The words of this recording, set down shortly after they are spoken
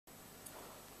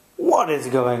What is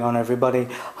going on, everybody?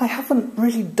 I haven't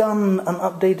really done an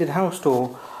updated house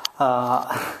tour.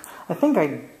 I think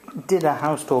I did a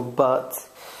house tour, but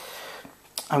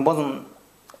I wasn't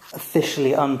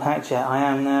officially unpacked yet. I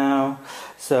am now,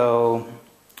 so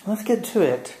let's get to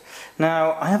it.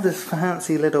 Now, I have this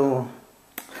fancy little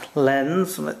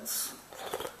lens. Let's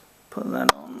put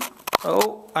that on.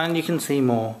 Oh, and you can see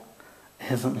more.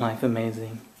 Isn't life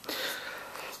amazing?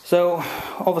 So,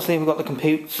 obviously we've got the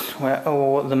compute where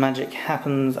all the magic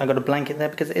happens. I got a blanket there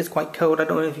because it is quite cold. I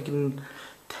don't know if you can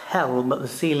tell, but the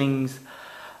ceilings,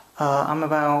 I'm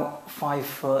about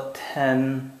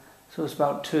 5'10", so it's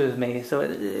about 2 of me. So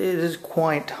it is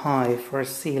quite high for a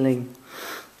ceiling.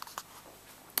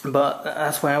 But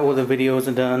that's where all the videos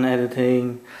are done,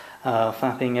 editing,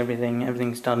 fapping,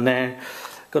 everything's done there.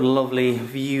 Got a lovely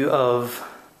view of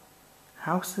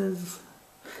houses.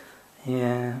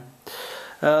 Yeah.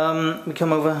 We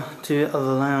come over to the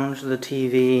lounge, the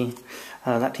TV.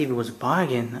 That TV was a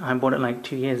bargain. I bought it like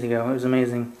 2 years ago. It was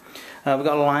amazing. We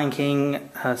got a Lion King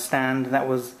stand. That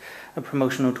was a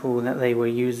promotional tool that they were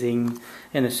using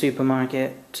in a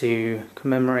supermarket to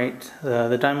commemorate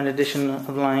the Diamond Edition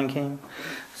of Lion King.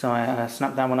 So I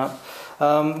snapped that one up.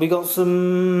 We got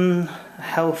some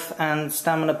health and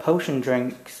stamina potion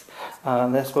drinks.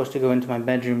 They're supposed to go into my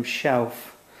bedroom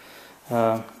shelf.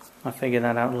 I'll figure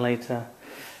that out later.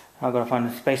 I've got to find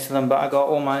a space for them, but I got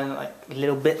all my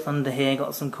little bits under here.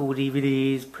 Got some cool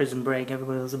DVDs, Prison Break.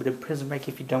 Everybody loves a bit of Prison Break.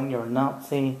 If you don't, you're a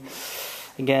Nazi.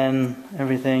 Again,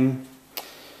 everything.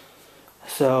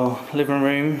 So, living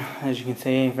room, as you can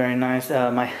see, very nice.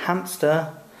 My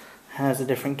hamster has a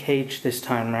different cage this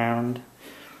time round.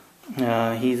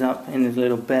 He's up in his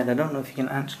little bed. I don't know if you can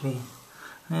actually...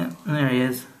 Yeah, there he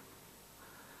is.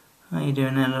 How you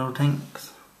doing there, little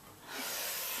tinks?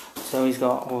 So he's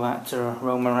got all that to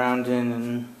roam around in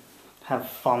and have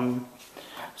fun.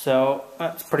 So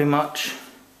that's pretty much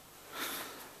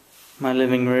my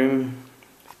living room.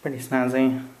 Pretty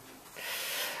snazzy.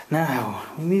 Now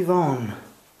we move on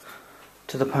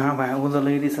to the part where all the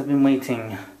ladies have been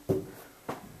waiting.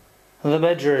 The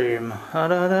bedroom. Da,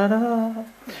 da, da, da.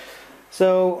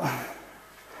 So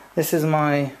this is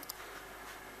my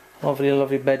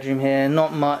lovely bedroom here.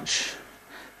 Not much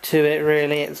to it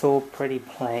really, it's all pretty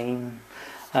plain.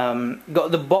 Got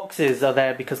the boxes are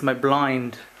there because my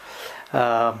blind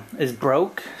is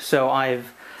broke, so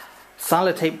I've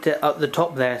sellotaped it up the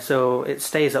top there so it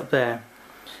stays up there.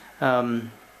 So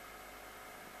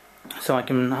I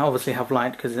can obviously have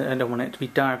light because I don't want it to be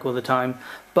dark all the time.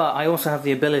 But I also have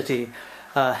the ability,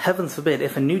 heaven forbid,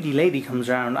 if a nudie lady comes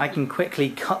around, I can quickly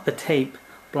cut the tape,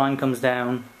 blind comes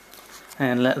down,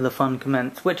 and let the fun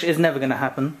commence, which is never going to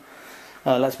happen.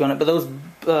 Let's be honest, but those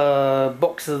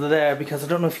boxes are there because I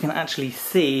don't know if you can actually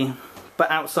see,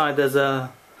 but outside there's a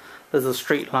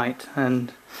street light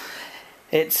and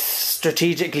it's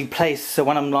strategically placed so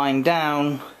when I'm lying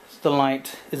down the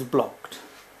light is blocked.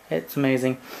 It's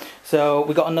amazing. So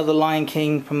we got another Lion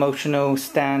King promotional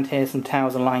stand here, some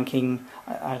towels of Lion King.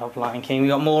 I love Lion King. We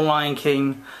got more Lion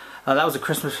King. That was a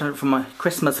Christmas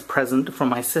present from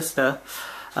my sister.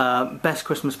 Best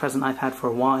Christmas present I've had for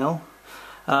a while.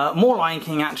 More Lion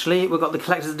King actually. We've got the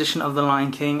collector's edition of the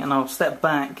Lion King, and I'll step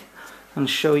back and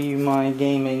show you my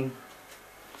gaming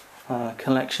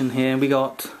collection here. We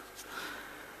got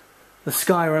the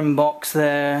Skyrim box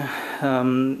there,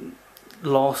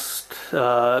 Lost,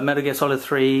 Metal Gear Solid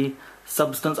 3,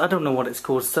 Substance, I don't know what it's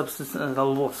called, Substance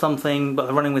or something,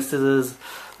 but Running with Scissors.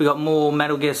 We got more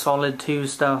Metal Gear Solid 2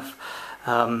 stuff.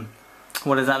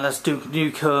 What is that? That's Duke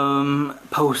Nukem,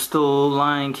 Postal,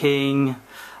 Lion King,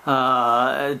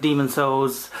 Demon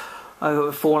Souls,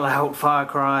 Fallout, Far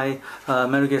Cry,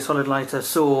 Metal Gear Solid Lighter,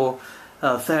 Saw,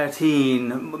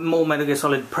 13, more Metal Gear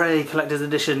Solid, Prey, Collector's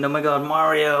Edition, oh my god,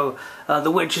 Mario,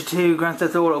 The Witcher 2, Grand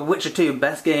Theft Auto, Witcher 2,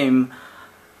 best game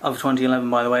of 2011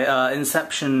 by the way,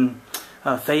 Inception,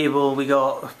 Fable, we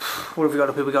got, what have we got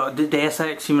up here, we got Deus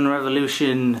Ex, Human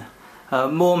Revolution,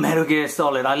 more Metal Gear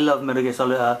Solid, I love Metal Gear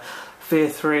Solid, Fear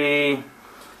 3,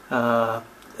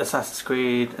 Assassin's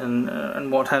Creed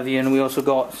and what have you, and we also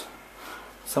got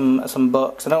some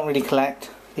books. I don't really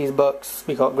collect these books.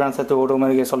 We got Grand Theft Auto,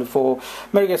 Metal Gear Solid 4,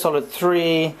 Metal Gear Solid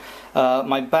 3,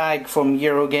 my bag from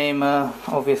Eurogamer,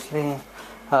 obviously,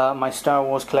 my Star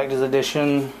Wars Collector's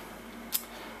Edition,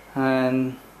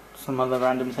 and some other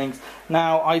random things.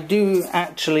 Now I do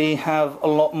actually have a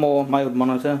lot more. My old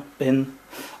monitor bin.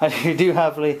 I do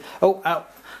have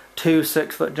two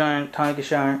 6-foot giant tiger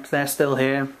sharks. They're still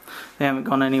here. They haven't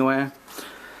gone anywhere.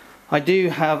 I do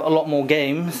have a lot more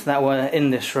games that were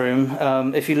in this room.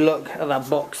 If you look at that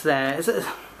box there, it's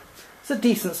a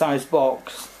decent sized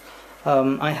box.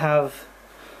 I have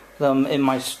them in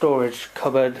my storage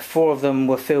cupboard. 4 of them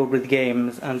were filled with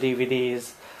games and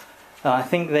DVDs. I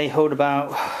think they hold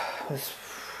about,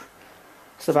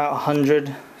 it's about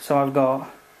 100, so I've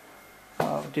got,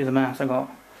 do the math, I've got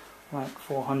like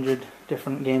 400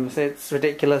 different games. It's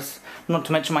ridiculous. Not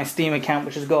to mention my Steam account,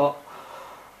 which has got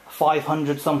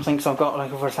 500 something, so I've got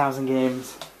like over 1,000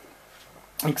 games.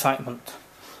 Excitement.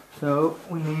 So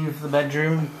we leave the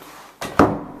bedroom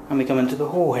and we come into the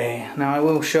hallway. Now I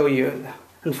will show you,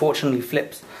 unfortunately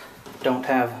flips don't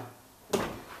have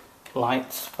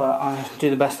lights, but I do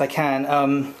the best I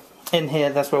can. In here,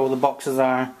 that's where all the boxes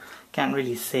are. Can't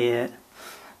really see it,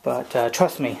 but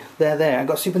trust me, they're there. I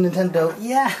got Super Nintendo.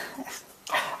 Yeah,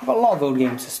 I've got a lot of old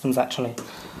game systems actually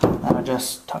that are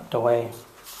just tucked away.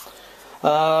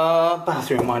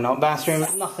 Bathroom, why not? Bathroom,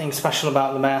 nothing special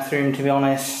about the bathroom, to be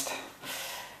honest.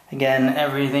 Again,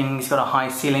 everything's got a high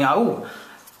ceiling. Oh,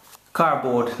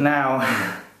 cardboard. Now,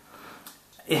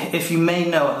 if you may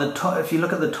know, at the top, if you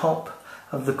look at the top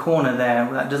of the corner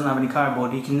there that doesn't have any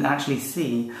cardboard, you can actually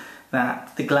see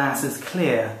that the glass is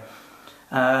clear.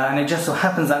 And it just so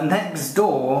happens that next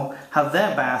door have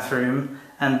their bathroom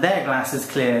and their glass is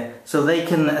clear, so they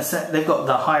can, they've got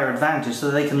the higher advantage, so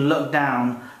they can look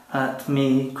down at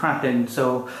me crapping.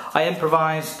 So I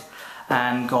improvised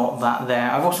and got that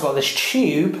there. I've also got this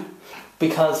tube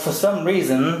because for some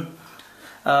reason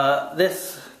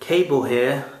this cable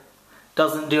here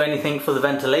doesn't do anything for the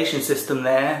ventilation system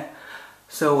there,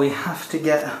 so we have to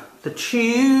get the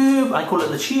tube. I call it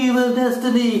the tube of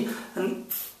destiny, and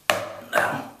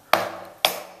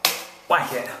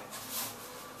whack it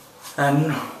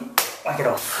and whack it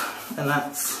off, and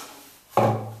that's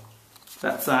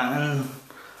that,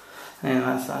 and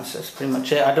that's just pretty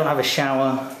much it. I don't have a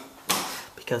shower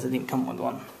because it didn't come with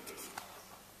one.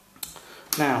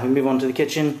 Now we move on to the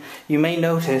kitchen. You may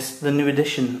notice the new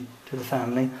addition to the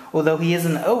family, although he is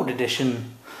an old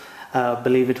addition,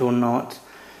 believe it or not.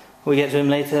 We'll get to him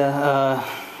later.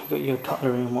 Got your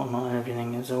cutlery and whatnot and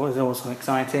everything. It's always also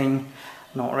exciting.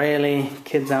 Not really.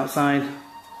 Kids outside.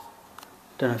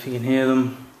 Don't know if you can hear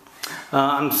them.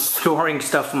 I'm storing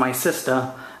stuff for my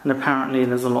sister, and apparently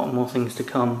there's a lot more things to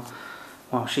come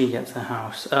while she gets her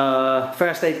house.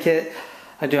 First aid kit.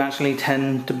 I do actually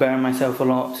tend to burn myself a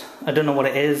lot. I don't know what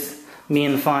it is. Me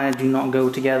and fire do not go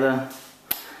together.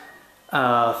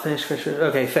 Fish.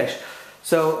 Okay, fish.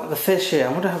 So the fish here,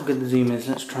 I wonder how good the zoom is.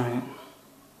 Let's try it.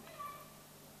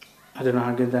 I don't know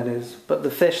how good that is, but the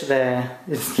fish there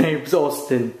is named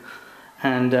Austin,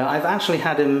 and I've actually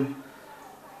had him.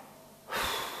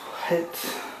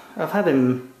 I've had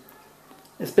him.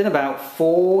 It's been about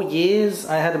 4 years.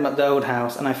 I had him at the old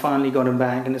house, and I finally got him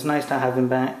back, and it's nice to have him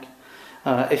back.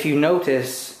 If you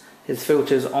notice, his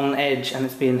filter's on edge, and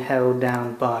it's being held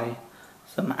down by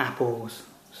some apples.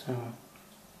 So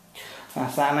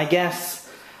that's that. And I guess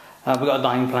we've got a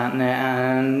dying plant there,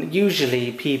 and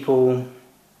usually people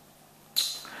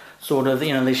sort of,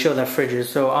 you know, they show their fridges,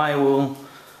 so I will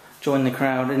join the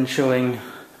crowd in showing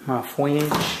my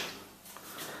fridge.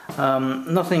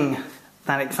 Nothing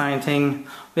that exciting.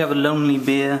 We have a lonely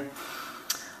beer,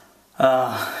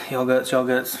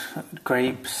 yogurts,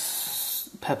 grapes,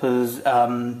 peppers.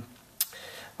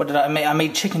 What did I make? I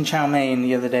made chicken chow mein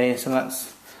the other day, so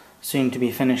that's soon to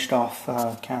be finished off.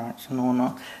 Carrots and all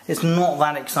that. It's not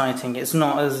that exciting. It's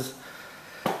not as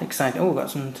exciting. Oh, got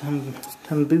some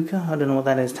tambuka. I don't know what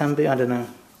that is. I don't know.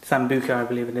 Sambuca, I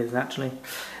believe it is actually.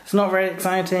 It's not very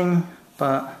exciting,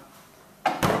 but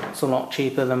it's a lot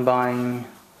cheaper than buying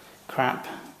crap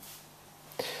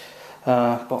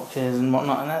boxes and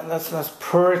whatnot. And that's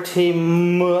pretty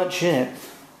much it.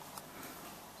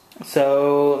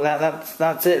 So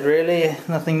that's it really.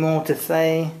 Nothing more to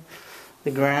say.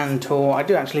 The grand tour. I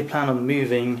do actually plan on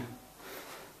moving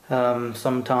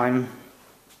sometime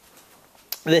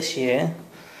this year,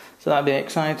 so that'll be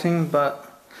exciting. But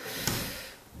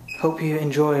hope you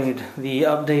enjoyed the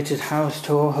updated house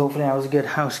tour. Hopefully I was a good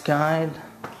house guide.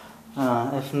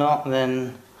 If not,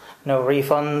 then no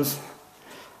refunds.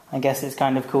 I guess it's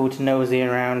kind of cool to nosy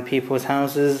around people's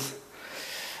houses.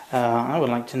 I would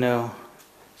like to know.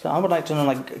 So I would like to know,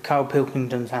 like, Carl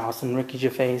Pilkington's house and Ricky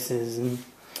Gervais's and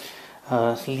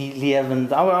Lee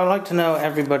Evans. I would like to know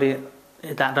everybody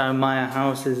that I admire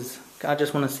houses. I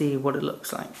just want to see what it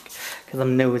looks like, because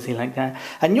I'm nosy like that.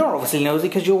 And you're obviously nosy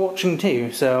because you're watching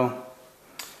too, so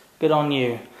good on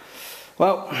you.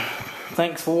 Well,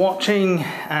 thanks for watching,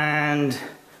 and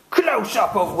close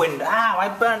up of window. Ow, I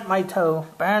burnt my toe.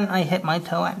 I hit my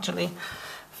toe actually.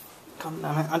 God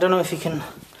damn it. I don't know if you can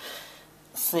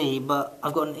see, but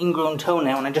I've got an ingrown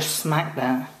toenail and I just smacked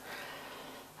that.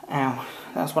 Ow,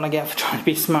 that's what I get for trying to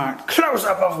be smart. Close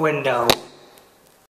up of window.